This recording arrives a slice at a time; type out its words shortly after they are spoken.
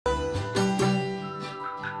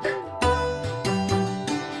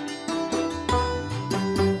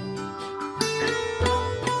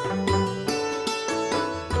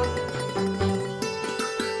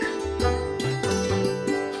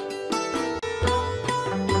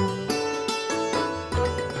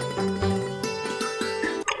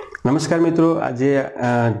નમસ્કાર મિત્રો, આજે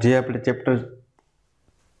જે આપણે ચેપ્ટર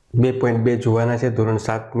 2.2 જોવાના છે ધોરણ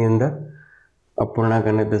 7 ની અંદર અપૂર્ણાંક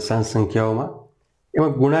અને દશાંશ સંખ્યાઓમાં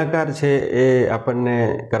એમાં ગુણાકાર છે એ આપણને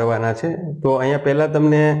કરવાના છે। તો અહીંયા પહેલા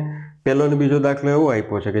તમને પહેલો અને બીજો દાખલો એવો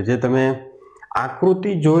આપ્યો છે કે જે તમે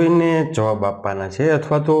આકૃતિ જોઈને જવાબ આપવાના છે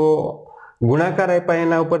અથવા તો ગુણાકાર આપ્યા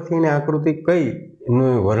એના ઉપરથી એને આકૃતિ કઈ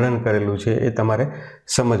નું વર્ણન કરેલું છે એ તમારે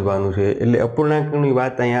સમજવાનું છે। એટલે અપૂર્ણાંકની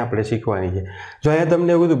વાત અહીંયા આપણે શીખવાની છે। જો અહીંયા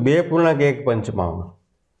તમને એવું કીધું 2 પૂર્ણાંક 1 પંચમાંશ,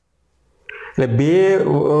 એટલે બે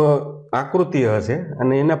આકૃતિ હશે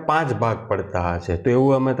અને એના 5 ભાગ પડતા હશે, તો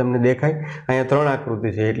એવું અમે તમને દેખાય। અહીંયા 3 આકૃતિ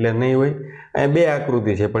છે એટલે નહીં હોય, અહીંયા 2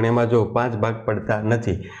 આકૃતિ છે પણ એમાં જો 5 ભાગ પડતા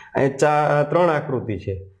નથી। અહીંયા 3 આકૃતિ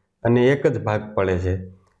છે અને 1 જ ભાગ પડે છે।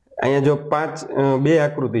 અહીંયા જો 2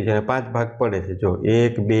 આકૃતિ છે અને 5 ભાગ પડે છે, જો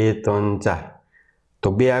 1 2 3 4, તો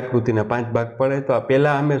 2 આકૃતિના 5 ભાગ પડે તો આ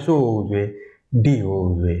પહેલા અમે શું હોવું જોઈએ? ડી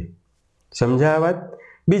હોવું જોઈએ। સમજ્યા આ વાત?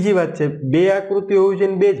 બીજી વાત છે 2 આકૃતિ હોવી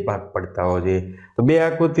જોઈએ ને 2 જ ભાગ પડતા હોવા જોઈએ। તો 2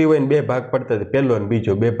 આકૃતિ હોય ને 2 ભાગ પડતા તો પહેલો અને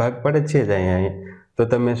બીજો 2 ભાગ પડે છે જ અહીંયા। તો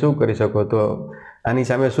તમે શું કરી શકો? તો આની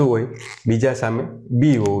સામે શું હોય? બીજા સામે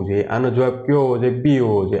બી હોવું જોઈએ। આનો જવાબ કયો હોવો જોઈએ? બી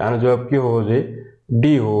હોવો જોઈએ। આનો જવાબ કયો હોવો જોઈએ?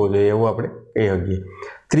 ડી હોવો જોઈએ, એવું આપણે કહી શકીએ।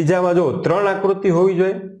 ત્રીજામાં જો 3 આકૃતિ હોવી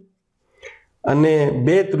જોઈએ અને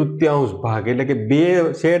 2/3 ભાગ, એટલે કે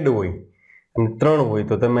 2 શેડ હોય અને 3 હોય,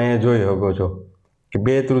 તો તમે અહીંયા જોઈ શકો છો કે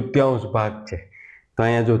 2/3 ભાગ છે। તો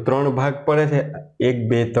અહીંયા જો 3 ભાગ પડે છે, 1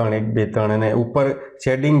 2 3 1 2 3, અને ઉપર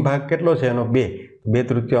શેડિંગ ભાગ કેટલો છે એનો?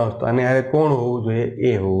 2/3। તો આને હારે કોણ હોવું જોઈએ?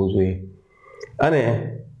 એ હોવું જોઈએ। અને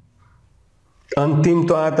અંતિમ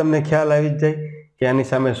તો આ તમને ખ્યાલ આવી જ જાય કે આની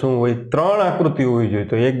સામે શું હોય? 3 આકૃતિ હોવી જોઈએ,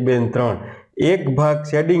 તો 1 2 3, 1 ભાગ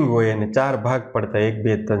શેડિંગ હોય અને 4 ભાગ પડતા 1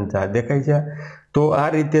 2 3 4 દેખાય છે। તો આ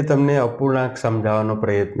રીતે તમને અપૂર્ણાંક સમજાવવાનો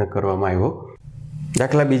પ્રયત્ન કરવામાં આવ્યો।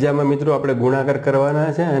 દાખલા બીજામાં મિત્રો આપણે ગુણાકાર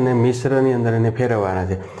કરવાના છે અને મિશ્રની અંદર એને ફેરવવાના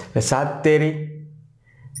છે। 7 તેરી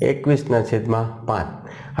 21/5।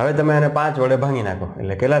 હવે તમે આને 5 વડે ભાંગી નાખો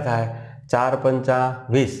એટલે કેટલા થાય? 4 પંચા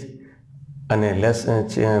 20 અને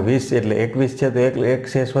 20 એટલે 21 છે, તો એક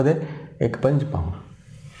શેષ વધે, 1 પંચમાંશ।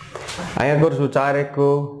 અહીંયા કરશું 4 1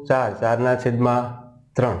 4,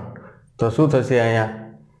 4/3, તો શું થશે? અહીંયા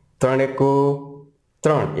 3 1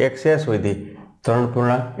 3, એક શેષ વધી,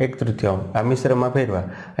 3.1/3 આ મિશ્રમાં ફેરવા।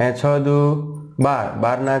 અહીંયા 6 2 12,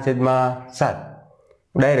 12/7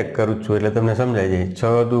 ડાયરેક્ટ કરું છું એટલે તમને સમજાઈ જાય।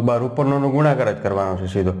 6 2 12 ઉપરનો ગુણાકાર જ કરવાનો છે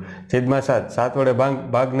સીધો, છેદમાં 7, 7 વડે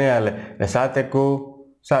ભાગ નહીં હાલે એટલે 7 1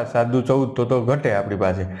 7, 7 2 14 તો ઘટે આપણી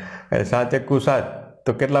પાસે, એટલે 7 1 7,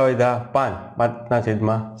 તો કેટલા વધ્યા? 5,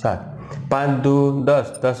 5/7, 5 2 10,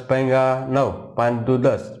 10 ભાગ્યા 9, 5 2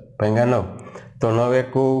 10 ભાગ્યા 9, તો 9 1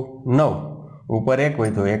 9, ઉપર 1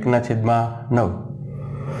 હોય તો 1/9।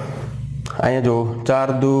 અહીંયા જો 4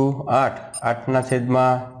 2 8,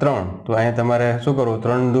 8/3, તો અહીંયા તમારે શું કરવું?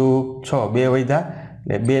 3 2 6, 2 વધ્યા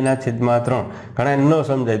એટલે 2/3। ઘણા ન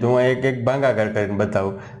સમજાય તો હું એક ભાગાકાર કરીને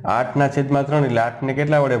બતાવું। 8/3 એટલે 8 ને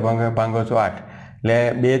કેટલા વડે ભાંગો છો? 8, એટલે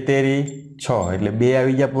 2 તેરી 6, એટલે 2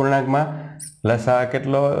 આવી ગયા પૂર્ણાંકમાં। લસા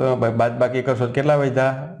કેટલો? બાદબાકી કરશો કેટલા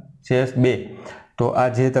વધ્યા? શેષ 2। તો આ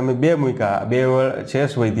જે તમે 2 મૂક્યા, 2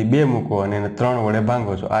 શેષ વધી 2 મૂકો અને એને 3 વડે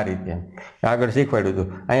ભાંગો છો, આ રીતે આગળ શીખવાડ્યું હતું।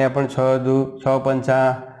 અહીંયા પણ 6 પંચા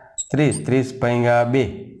 30, 30/2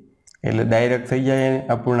 એટલે ડાયરેક્ટ થઈ જાય,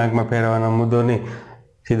 અપૂર્ણાંકમાં ફેરવાનો મુદ્દો નહીં,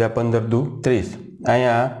 સીધા 15 2 30।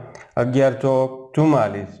 અહીંયા 11 ચોક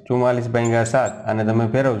 44, 44/7 અને તમે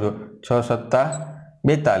ફેરવજો 6 7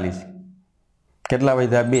 42, કેટલા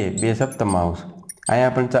વધ્યા? 2 સપ્તમાંશ।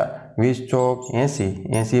 અહીંયા પણ 20 ચોક 80,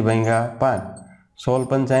 80/5, 16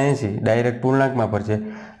 પંચા 80 ડાયરેક્ટ પૂર્ણાંકમાં ફરશે,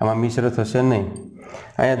 આમાં મિશ્ર થશે નહીં।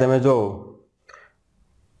 અહીંયા તમે જો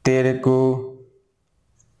 13 1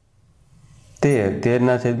 13,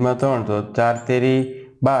 13/3, તો 4 તેરી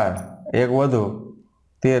 12, 1 વધુ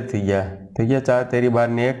 13 થઈ ગયા 4 તેરી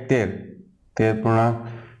 12 ને 1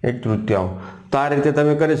 13.1/3। તો આ રીતે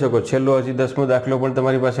તમે કરી શકો। છેલ્લો હજી 10મો દાખલો પણ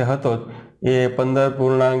તમારી પાસે હતો એ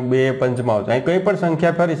 15.2 પંચમાંશ। અહીં કોઈ પણ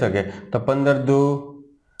સંખ્યા ફરી શકે, તો 15 2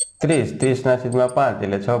 30, 30/5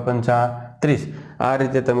 એટલે 6 પંચા 30। આ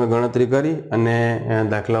રીતે તમે ગણતરી કરી અને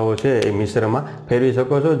દાખલાઓ છે એ મિશ્રમાં ફેરવી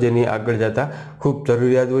શકો છો, જેની આગળ જતા ખૂબ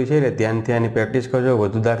જરૂરિયાત હોય છે। એટલે ધ્યાનથી આની પ્રેક્ટિસ કરજો,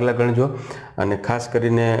 વધુ દાખલા ગણજો, અને ખાસ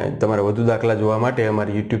કરીને તમારે વધુ દાખલા જોવા માટે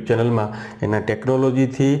અમારી યુટ્યુબ ચેનલમાં એના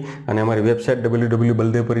ટેકનોલોજીથી અને અમારી વેબસાઇટ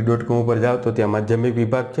www.baldevpari.com ઉપર જાઓ તો ત્યાં માધ્યમિક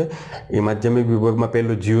વિભાગ છે। એ માધ્યમિક વિભાગમાં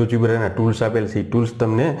પહેલું જીઓજીબ્રાના ટૂલ્સ આપેલ છે। એ ટૂલ્સ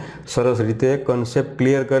તમને સરસ રીતે કોન્સેપ્ટ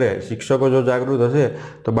ક્લિયર કરે। શિક્ષકો જો જાગૃત હશે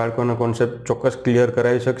તો બાળકોનો કોન્સેપ્ટ ચોક્કસ ક્લિયર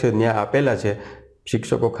કરાવી શકશે, ત્યાં આપેલા છે।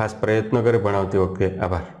 શિક્ષકો ખાસ પ્રયત્ન કરે ભણાવતી વખતે।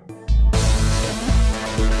 આભાર।